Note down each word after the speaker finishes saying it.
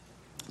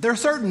There are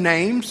certain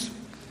names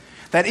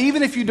that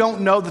even if you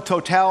don't know the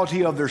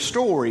totality of their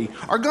story,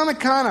 are going to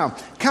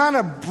kind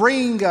of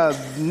bring a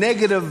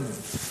negative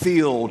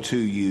feel to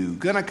you.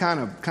 Going to kind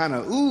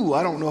of, ooh,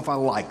 I don't know if I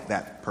like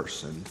that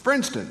person. For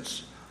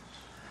instance,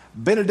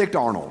 Benedict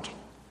Arnold.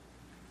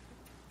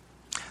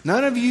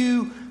 None of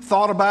you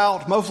thought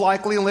about, most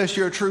likely, unless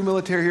you're a true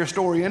military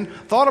historian,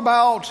 thought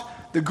about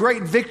the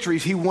great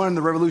victories he won in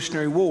the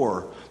Revolutionary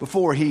War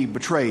before he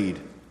betrayed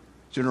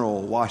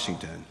General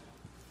Washington.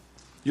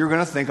 You're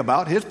going to think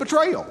about his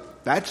betrayal.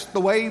 That's the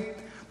way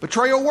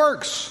betrayal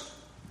works.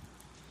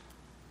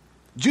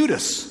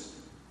 Judas.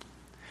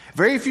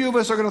 Very few of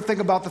us are going to think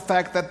about the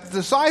fact that the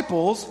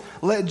disciples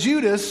let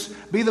Judas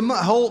be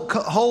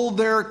hold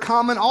their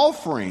common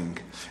offering.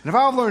 And if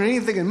I've learned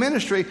anything in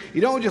ministry,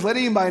 you don't just let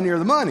anybody near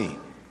the money.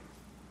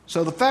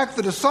 So the fact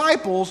the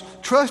disciples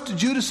trusted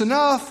Judas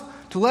enough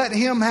to let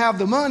him have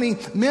the money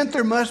meant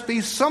there must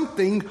be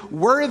something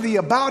worthy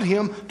about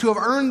him to have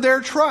earned their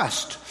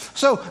trust.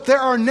 So there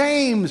are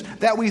names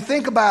that we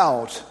think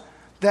about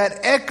that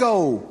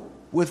echo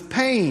with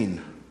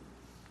pain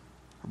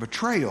or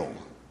betrayal.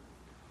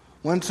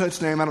 One such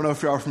name, I don't know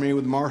if you are familiar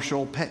with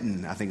Marshal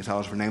Pétain, I think is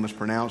how his name was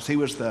pronounced. He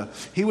was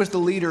the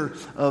leader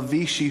of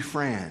Vichy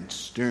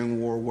France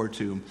during World War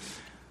II.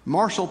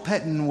 Marshal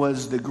Pétain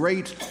was the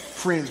great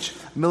French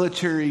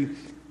military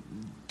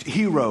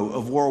hero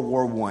of World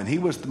War I. He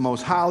was the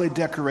most highly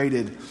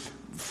decorated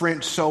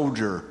French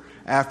soldier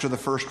after the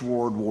First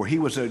World War. He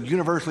was a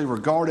universally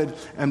regarded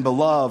and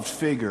beloved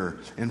figure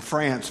in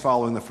France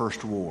following the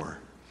First War.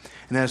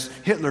 And as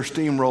Hitler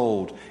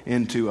steamrolled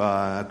into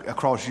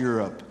across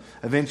Europe,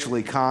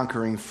 eventually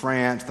conquering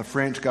France, the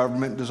French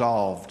government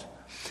dissolved.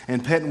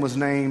 And Pétain was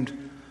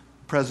named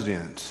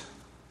president,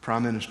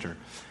 prime minister.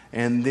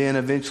 And then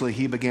eventually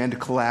he began to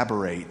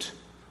collaborate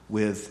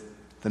with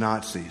the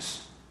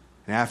Nazis.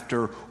 And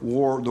after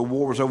the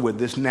war was over with,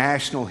 this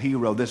national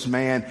hero, this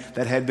man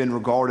that had been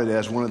regarded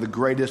as one of the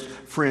greatest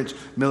French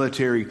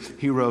military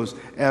heroes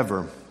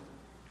ever,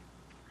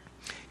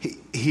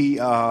 he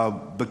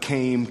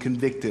became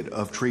convicted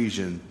of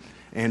treason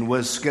and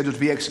was scheduled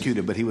to be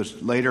executed. But he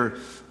was later,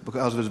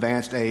 because of his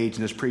advanced age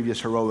and his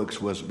previous heroics,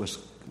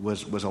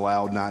 was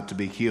allowed not to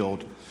be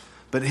killed.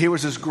 But here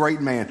was this great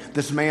man,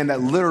 this man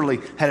that literally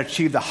had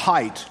achieved the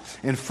height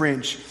in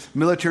French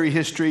military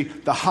history,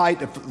 the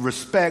height of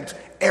respect,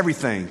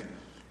 everything.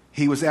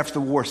 He was, after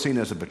the war, seen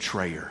as a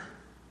betrayer,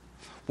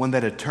 one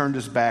that had turned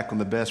his back on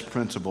the best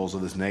principles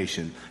of his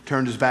nation,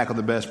 turned his back on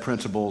the best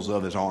principles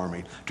of his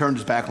army, turned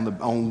his back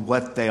on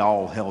what they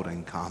all held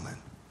in common.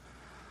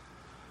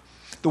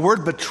 The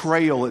word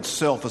betrayal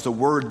itself is a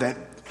word that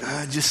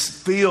just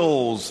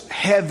feels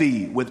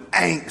heavy with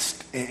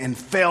angst and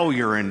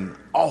failure and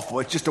awful.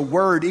 It's just a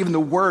word. Even the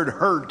word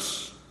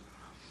hurts.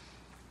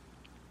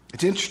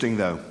 It's interesting,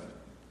 though.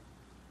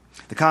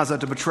 The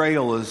concept of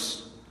betrayal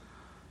is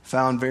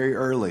found very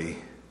early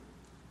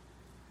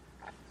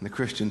in the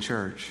Christian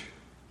church.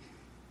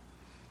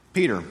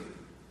 Peter,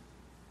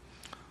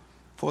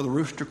 before the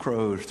rooster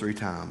crows 3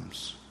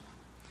 times,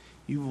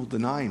 you will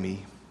deny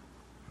me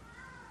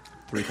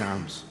 3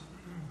 times.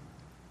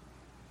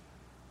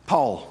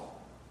 Paul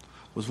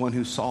was one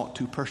who sought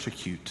to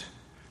persecute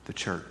the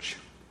church.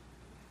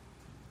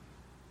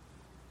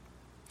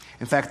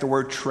 In fact, the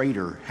word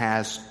traitor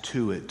has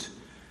to it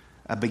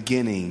a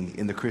beginning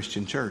in the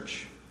Christian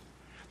church.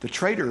 The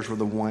traitors were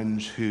the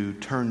ones who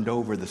turned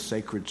over the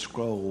sacred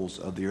scrolls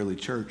of the early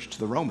church to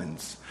the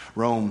Romans.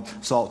 Rome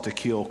sought to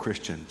kill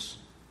Christians.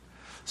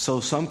 So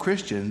some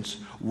Christians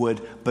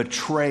would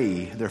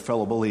betray their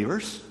fellow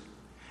believers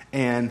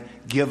and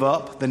give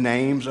up the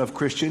names of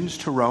Christians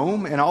to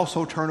Rome and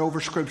also turn over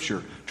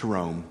Scripture to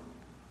Rome.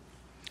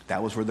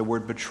 That was where the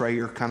word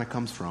betrayer kind of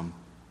comes from.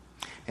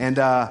 And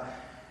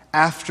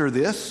after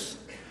this,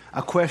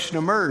 a question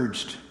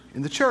emerged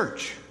in the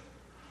church.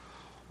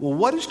 Well,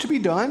 what is to be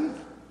done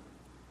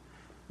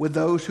with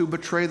those who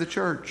betray the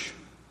church?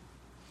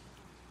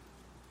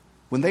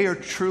 When they are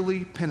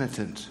truly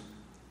penitent,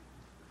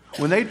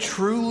 when they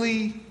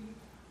truly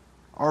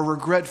are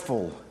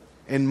regretful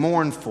and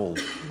mournful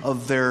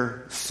of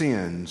their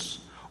sins,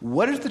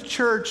 what is the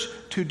church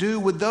to do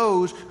with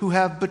those who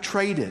have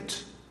betrayed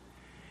it?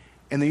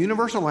 And the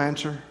universal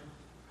answer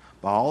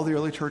by all the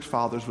early church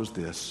fathers was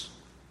this: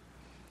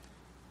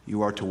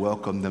 you are to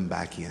welcome them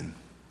back in.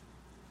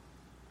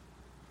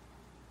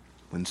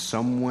 When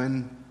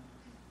someone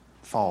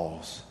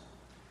falls,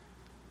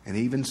 and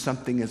even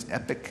something as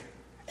epic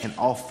and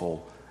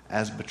awful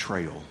as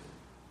betrayal,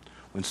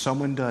 when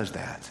someone does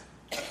that,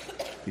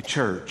 the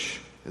church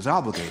is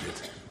obligated,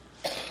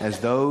 as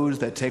those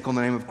that take on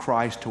the name of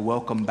Christ, to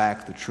welcome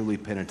back the truly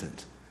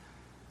penitent,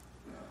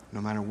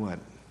 no matter what.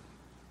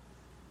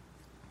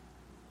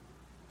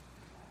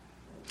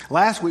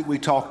 Last week we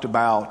talked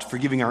about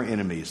forgiving our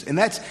enemies. And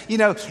that's,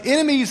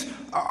 enemies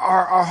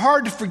are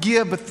hard to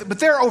forgive, but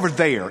they're over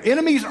there.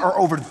 Enemies are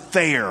over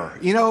there.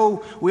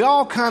 We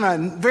all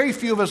very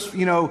few of us,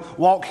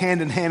 walk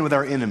hand in hand with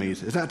our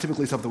enemies. It's not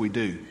typically something we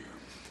do.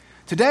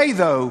 Today,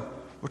 though,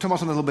 we're talking about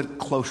something a little bit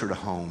closer to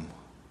home.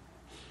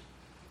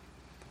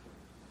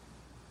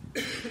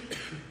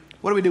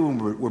 What do we do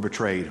when we're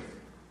betrayed?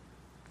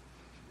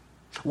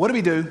 What do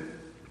we do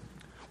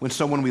when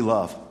someone we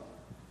love,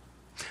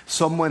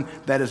 someone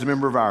that is a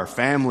member of our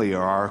family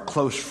or our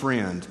close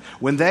friend,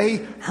 when they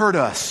hurt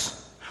us,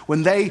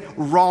 when they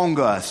wrong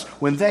us,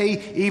 when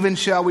they even,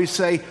 shall we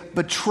say,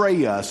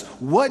 betray us?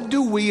 What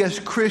do we as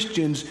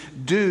Christians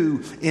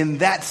do in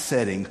that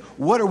setting?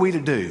 What are we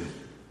to do?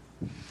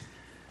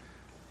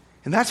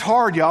 And that's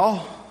hard,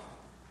 y'all.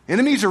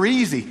 Enemies are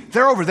easy.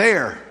 They're over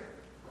there.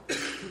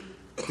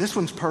 This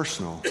one's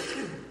personal.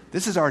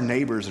 This is our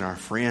neighbors and our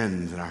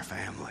friends and our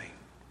family.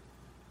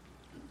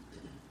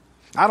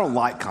 I don't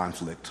like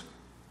conflict.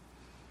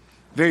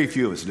 Very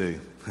few of us do.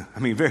 I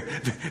mean,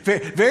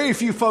 very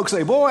few folks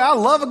say, boy, I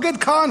love a good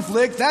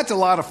conflict. That's a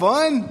lot of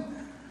fun.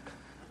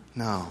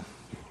 No.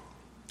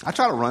 I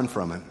try to run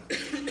from it.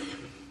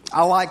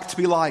 I like to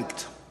be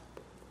liked.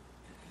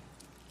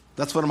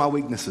 That's one of my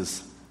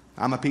weaknesses.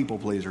 I'm a people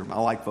pleaser. I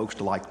like folks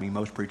to like me.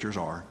 Most preachers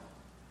are.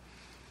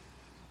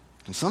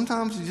 And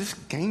sometimes it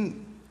just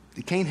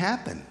can't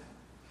happen.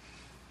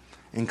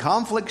 And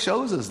conflict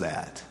shows us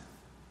that.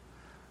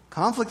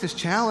 Conflict is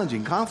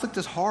challenging. Conflict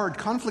is hard.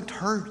 Conflict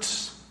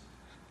hurts.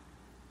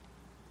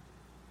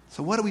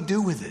 So what do we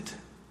do with it?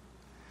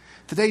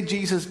 Today,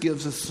 Jesus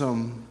gives us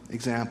some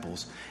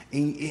examples.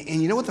 And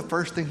you know what the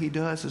first thing he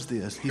does is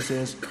this. He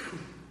says,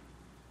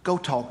 go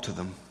talk to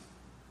them.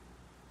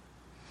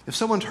 If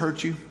someone's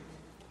hurt you,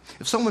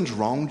 if someone's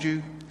wronged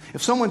you,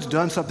 if someone's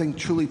done something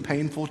truly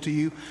painful to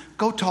you,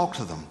 go talk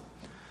to them.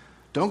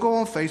 Don't go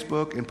on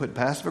Facebook and put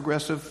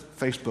passive-aggressive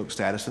Facebook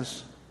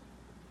statuses.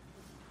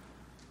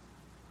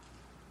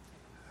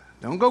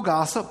 Don't go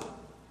gossip.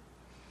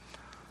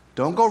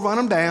 Don't go run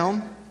them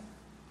down.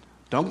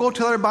 Don't go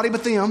tell everybody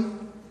but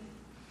them.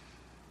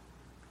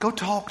 Go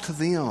talk to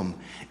them.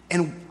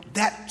 And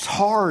that's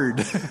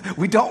hard.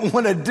 We don't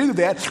want to do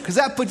that because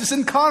that puts us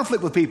in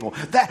conflict with people.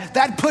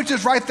 That puts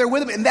us right there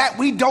with them, and that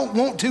we don't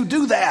want to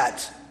do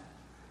that.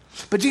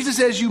 But Jesus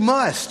says you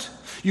must.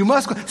 You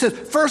must go. He says,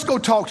 first go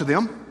talk to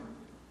them.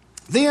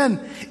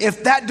 Then,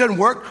 if that doesn't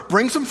work,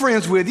 bring some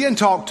friends with you and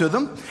talk to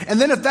them. And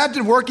then if that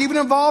didn't work, even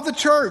involve the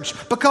church.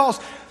 Because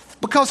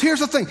here's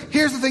the thing.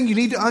 Here's the thing you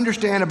need to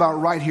understand about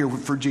right here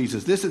for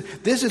Jesus. This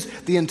is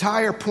the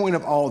entire point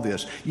of all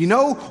this. You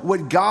know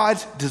what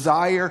God's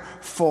desire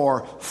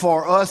for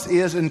us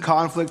is in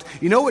conflict?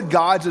 You know what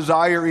God's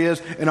desire is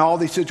in all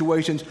these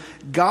situations?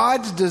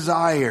 God's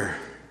desire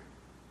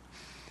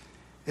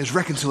is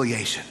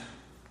reconciliation.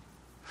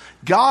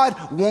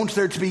 God wants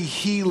there to be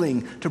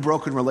healing to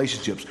broken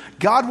relationships.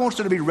 God wants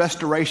there to be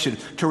restoration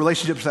to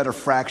relationships that are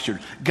fractured.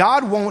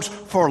 God wants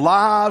for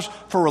lives,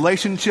 for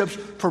relationships,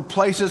 for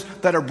places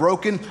that are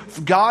broken.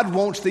 God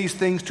wants these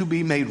things to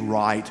be made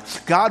right.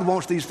 God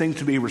wants these things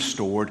to be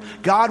restored.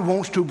 God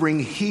wants to bring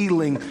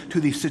healing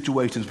to these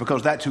situations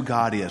because that's who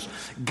God is.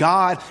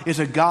 God is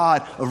a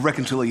God of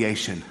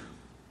reconciliation.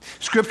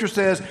 Scripture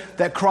says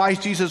that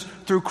Christ Jesus,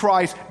 through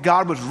Christ,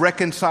 God was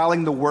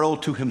reconciling the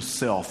world to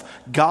himself.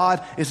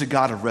 God is a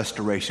God of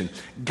restoration.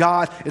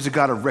 God is a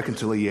God of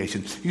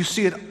reconciliation. You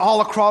see it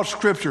all across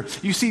Scripture.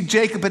 You see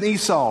Jacob and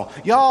Esau.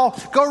 Y'all,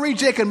 go read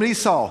Jacob and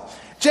Esau.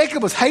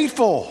 Jacob was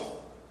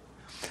hateful.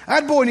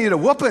 That boy needed a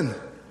whooping.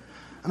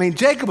 I mean,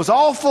 Jacob was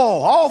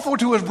awful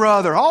to his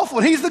brother, awful.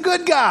 And he's the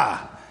good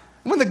guy.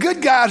 When the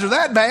good guys are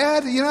that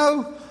bad, you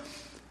know.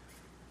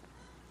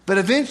 But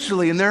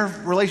eventually, in their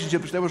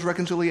relationships, there was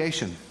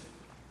reconciliation.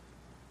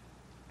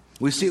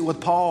 We see it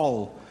with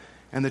Paul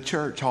and the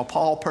church, how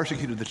Paul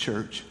persecuted the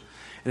church.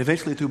 And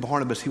eventually, through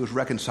Barnabas, he was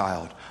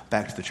reconciled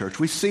back to the church.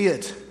 We see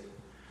it.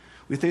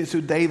 We see it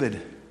through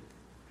David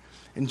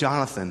and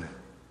Jonathan,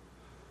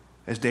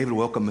 as David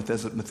welcomed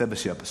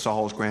Mephibosheth,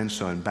 Saul's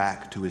grandson,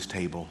 back to his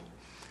table.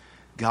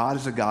 God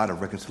is a God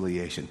of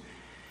reconciliation.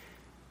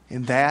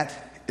 And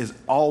that is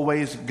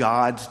always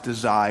God's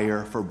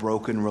desire for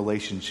broken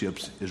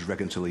relationships is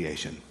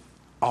reconciliation.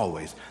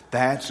 Always.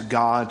 That's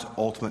God's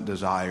ultimate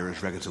desire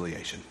is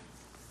reconciliation.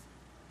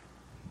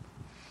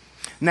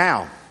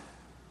 Now,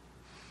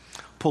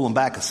 pulling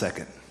back a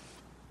second.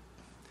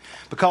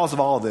 Because of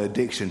all the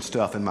addiction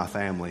stuff in my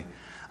family,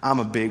 I'm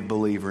a big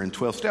believer in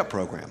 12-step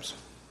programs.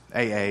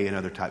 AA and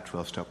other type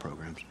 12-step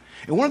programs.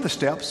 And one of the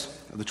steps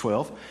of the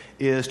 12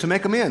 is to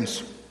make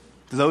amends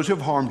to those who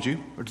have harmed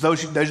you or to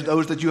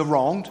those that you have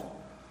wronged,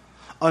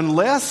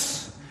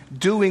 unless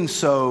doing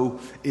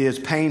so is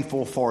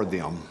painful for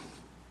them.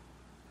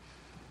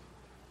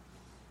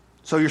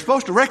 So you're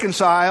supposed to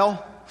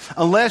reconcile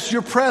unless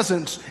your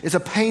presence is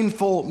a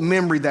painful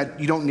memory that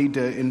you don't need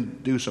to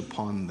induce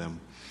upon them.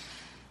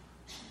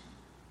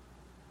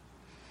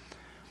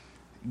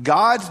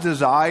 God's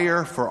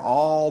desire for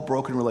all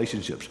broken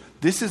relationships,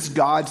 this is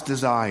God's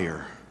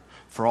desire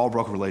for all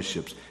broken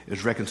relationships,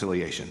 is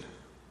reconciliation.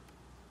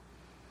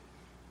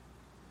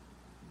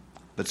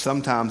 But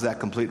sometimes that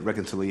complete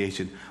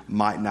reconciliation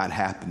might not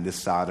happen this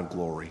side of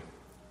glory.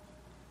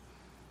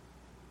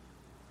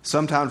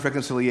 Sometimes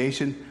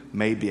reconciliation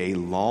may be a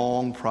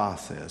long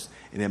process,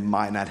 and it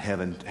might not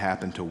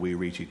happen till we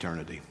reach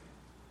eternity.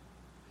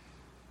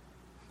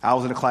 I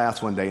was in a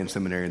class one day in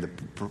seminary, and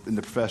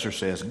the professor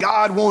says,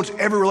 God wants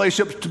every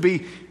relationship to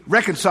be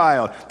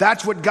reconciled.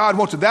 That's what God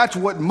wants. That's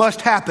what must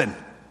happen.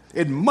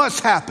 It must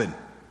happen.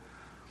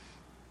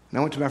 And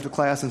I went to him after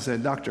class and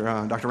said, Dr.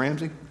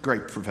 Ramsey,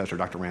 great professor,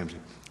 Dr. Ramsey.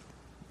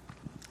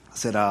 I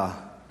said,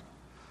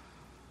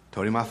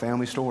 told him my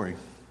family story.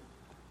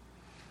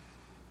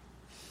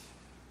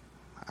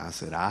 I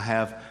said, I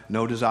have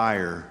no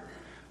desire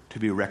to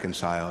be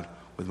reconciled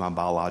with my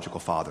biological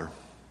father.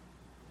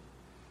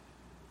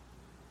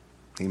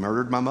 He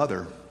murdered my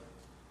mother.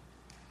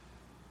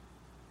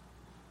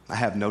 I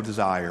have no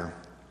desire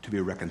to be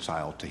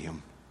reconciled to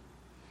him.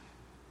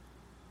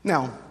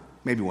 Now,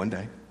 maybe one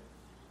day.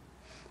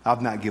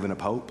 I've not given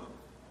up hope,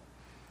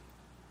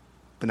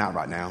 but not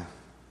right now.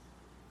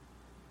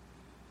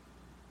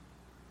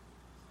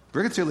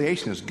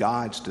 Reconciliation is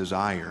God's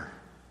desire.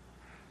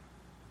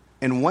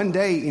 And one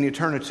day in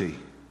eternity,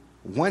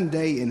 one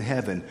day in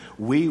heaven,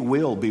 we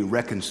will be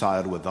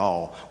reconciled with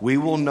all. We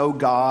will know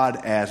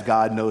God as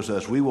God knows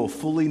us. We will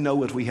fully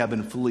know as we have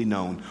been fully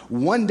known.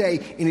 One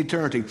day in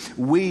eternity,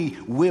 we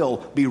will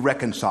be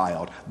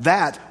reconciled.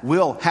 That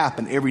will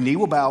happen. Every knee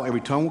will bow, every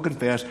tongue will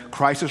confess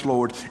Christ is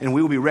Lord, and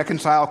we will be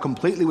reconciled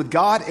completely with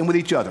God and with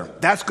each other.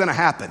 That's going to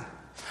happen.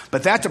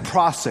 But that's a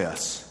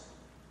process.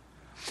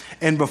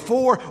 And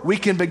before we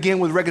can begin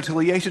with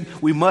reconciliation,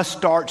 we must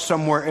start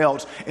somewhere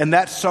else. And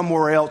that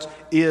somewhere else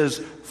is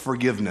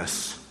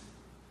forgiveness.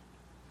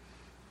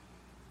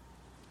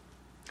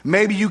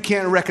 Maybe you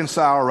can't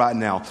reconcile right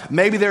now.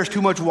 Maybe there's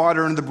too much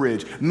water under the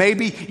bridge.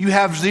 Maybe you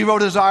have zero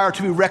desire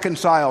to be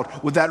reconciled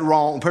with that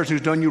wrong person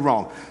who's done you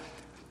wrong.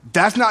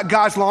 That's not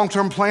God's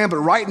long-term plan, but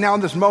right now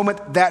in this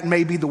moment, that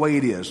may be the way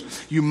it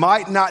is. You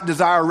might not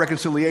desire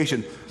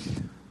reconciliation,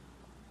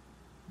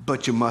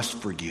 but you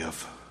must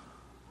forgive.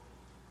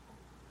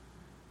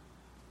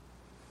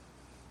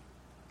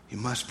 You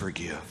must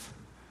forgive.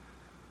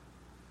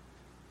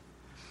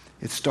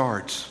 It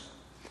starts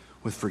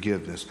with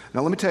forgiveness. Now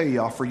let me tell you,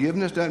 y'all,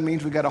 forgiveness doesn't mean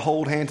we got to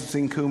hold hands and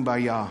sing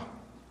Kumbaya.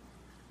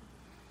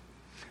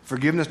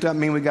 Forgiveness doesn't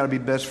mean we got to be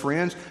best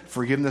friends.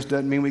 Forgiveness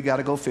doesn't mean we got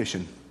to go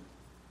fishing.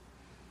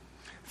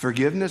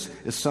 Forgiveness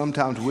is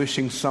sometimes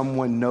wishing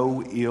someone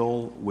no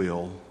ill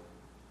will.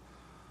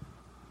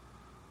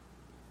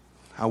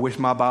 I wish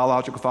my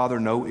biological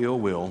father no ill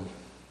will.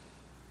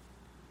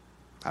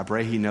 I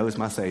pray he knows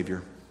my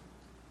Savior.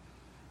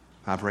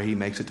 I pray he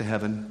makes it to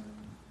heaven.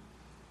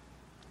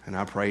 And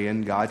I pray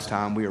in God's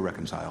time we are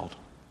reconciled.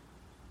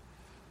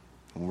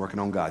 And we're working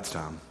on God's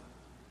time.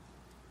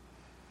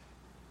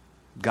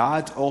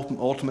 God's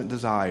ultimate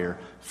desire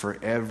for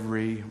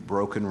every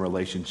broken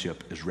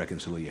relationship is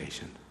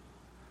reconciliation.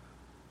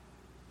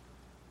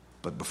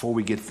 But before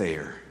we get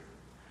there,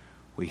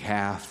 we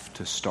have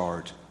to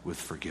start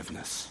with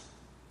forgiveness.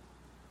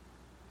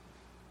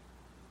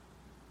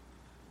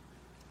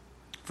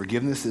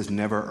 Forgiveness is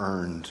never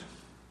earned.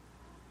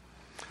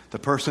 The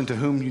person to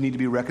whom you need to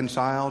be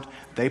reconciled,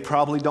 they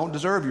probably don't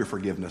deserve your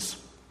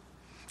forgiveness.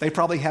 They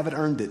probably haven't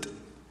earned it.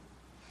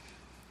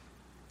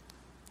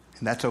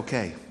 And that's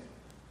okay.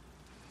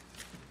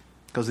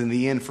 Because in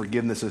the end,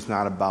 forgiveness is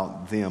not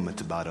about them,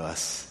 it's about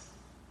us.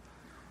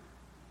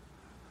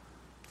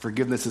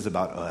 Forgiveness is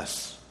about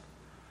us.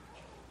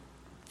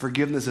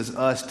 Forgiveness is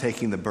us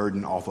taking the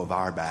burden off of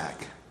our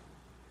back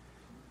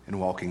and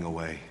walking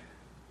away.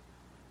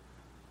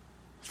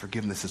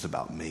 Forgiveness is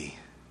about me.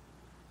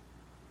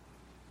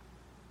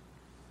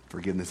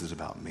 Forgiveness is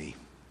about me.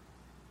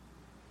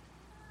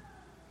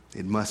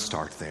 It must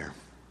start there.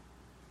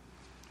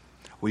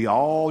 We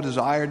all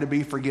desire to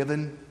be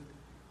forgiven,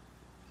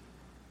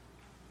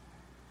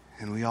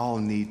 and we all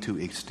need to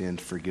extend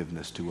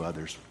forgiveness to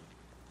others.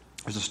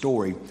 There's a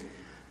story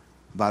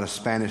about a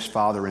Spanish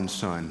father and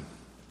son.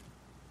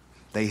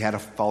 They had a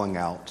falling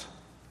out.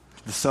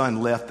 The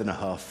son left in a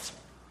huff,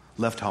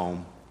 left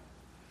home,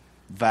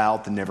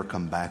 vowed to never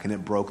come back, and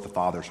it broke the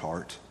father's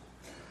heart.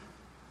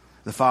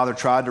 The father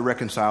tried to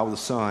reconcile with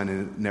the son,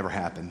 and it never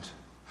happened.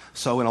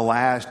 So in a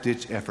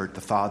last-ditch effort,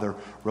 the father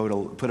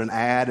put an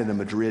ad in a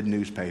Madrid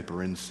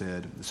newspaper and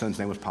said, the son's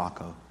name was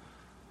Paco.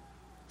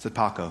 Said,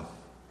 Paco,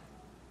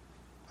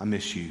 I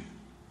miss you.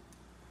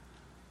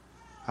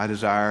 I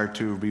desire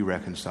to be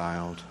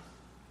reconciled.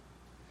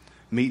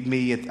 Meet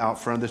me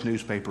out front of this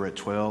newspaper at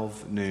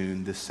 12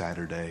 noon this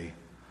Saturday.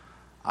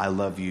 I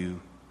love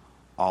you.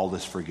 All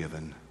is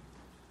forgiven.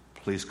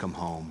 Please come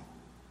home.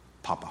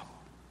 Papa.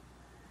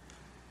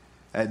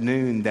 At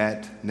noon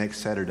that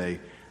next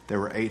Saturday, there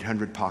were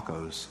 800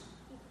 Pacos.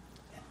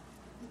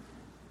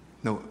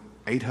 No,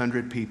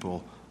 800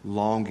 people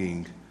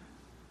longing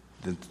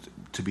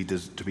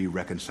to be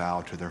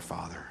reconciled to their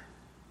father.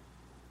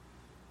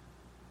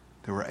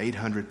 There were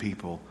 800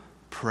 people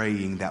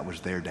praying that was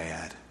their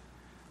dad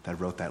that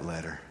wrote that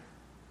letter.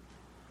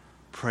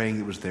 Praying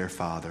it was their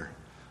father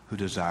who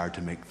desired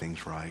to make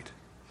things right.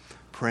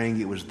 Praying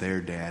it was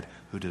their dad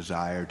who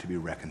desired to be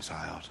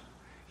reconciled.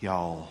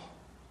 Y'all,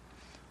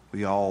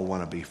 we all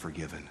want to be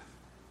forgiven.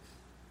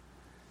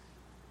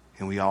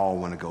 And we all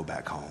want to go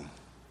back home.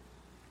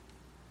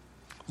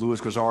 Louis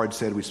Grizzard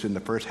said we spend the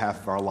first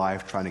half of our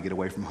life trying to get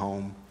away from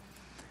home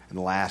and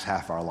the last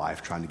half of our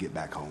life trying to get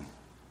back home.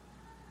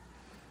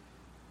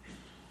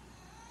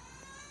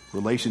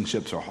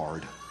 Relationships are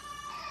hard.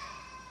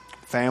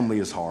 Family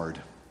is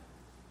hard.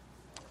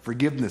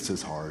 Forgiveness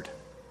is hard.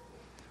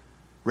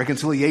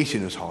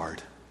 Reconciliation is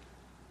hard.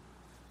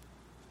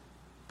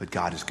 But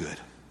God is good.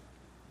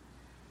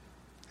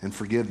 And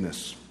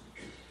forgiveness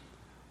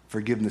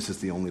is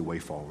the only way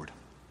forward.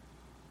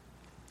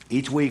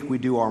 Each week we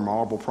do our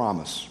marble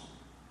promise.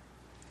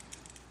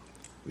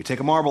 We take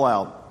a marble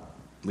out.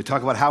 We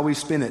talk about how we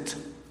spent it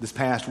this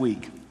past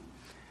week.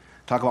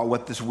 Talk about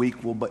what this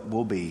week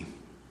will be.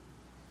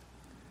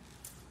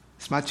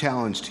 It's my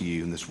challenge to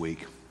you in this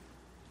week.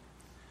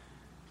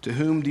 To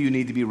whom do you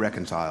need to be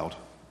reconciled?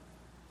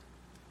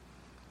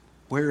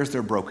 Where is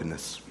there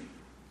brokenness?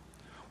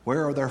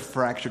 Where are there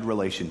fractured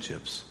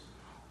relationships?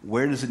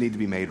 Where does it need to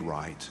be made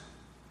right?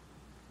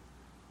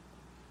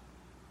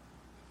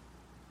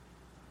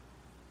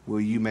 Will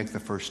you make the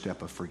first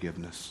step of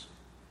forgiveness?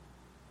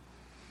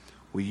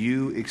 Will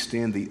you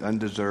extend the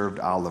undeserved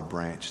olive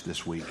branch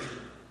this week?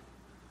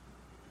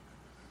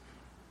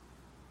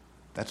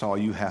 That's all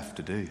you have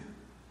to do.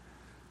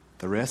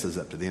 The rest is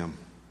up to them.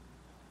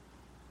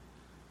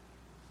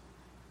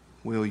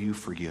 Will you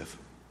forgive?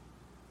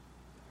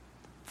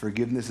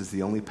 Forgiveness is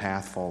the only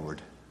path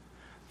forward.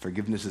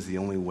 Forgiveness is the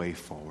only way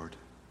forward.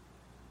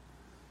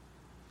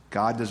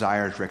 God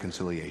desires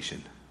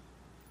reconciliation.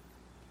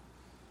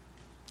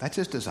 That's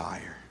his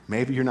desire.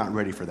 Maybe you're not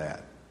ready for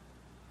that.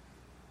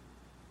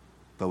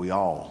 But we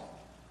all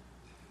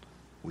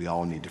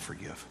need to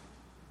forgive.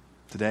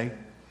 Today,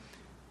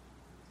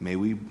 may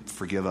we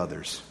forgive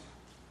others.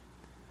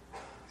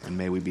 And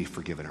may we be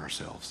forgiven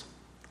ourselves.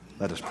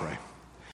 Let us pray.